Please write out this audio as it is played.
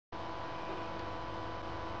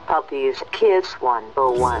Puppies Kids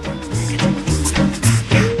 101.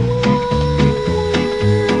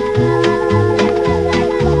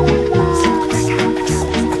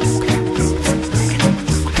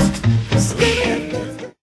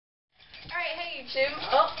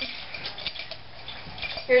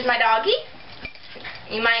 Here's my doggy.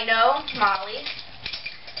 You might know Molly.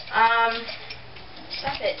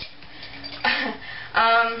 Stop it.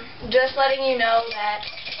 Just letting you know that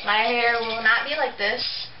my hair will not be like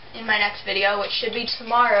this in my next video, which should be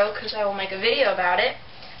tomorrow because I will make a video about it.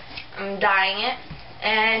 I'm dyeing it,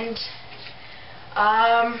 and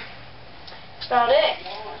that's about it.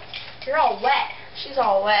 You're all wet. She's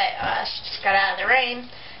all wet. She just got out of the rain,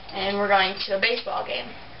 and we're going to a baseball game.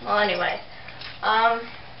 Well, anyway.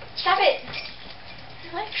 Stop it!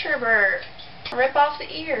 Lecture bird. Rip off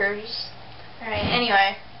the ears. Alright,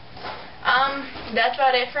 anyway. That's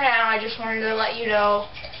about it for now. I just wanted to let you know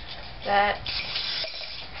that,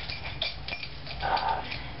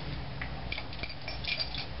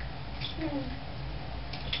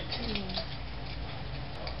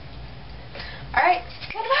 Alright,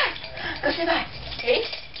 goodbye. Go say bye. Ready?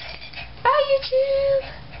 Bye, YouTube!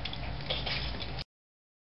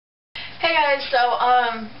 Hey guys, so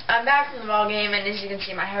I'm back from the ball game, and as you can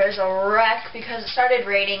see, my hair is a wreck because it started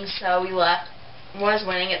raining, so we left. Was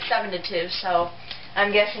winning. It's 7-2, so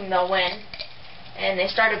I'm guessing they'll win. And they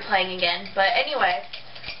started playing again. But anyway,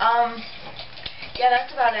 yeah,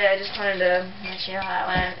 that's about it. I just wanted to let you know how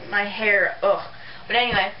I went. My hair, ugh. But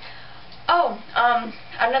anyway,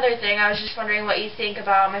 another thing. I was just wondering what you think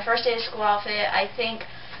about my first day of school outfit. I think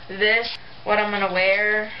this, what I'm gonna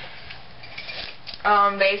wear.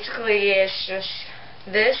 Basically, it's just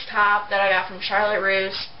this top that I got from Charlotte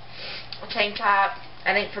Russe, a tank top,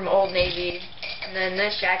 I think from Old Navy, and then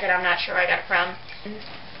this jacket, I'm not sure where I got it from,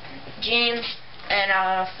 jeans,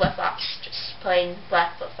 and flip-flops, just plain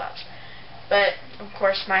black flip-flops. But, of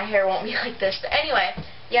course, my hair won't be like this. But anyway,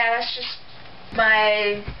 yeah, that's just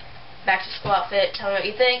my back-to-school outfit. Tell me what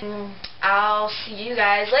you think. I'll see you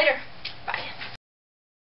guys later. Bye.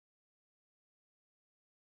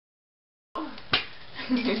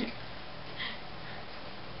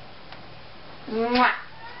 Mwah.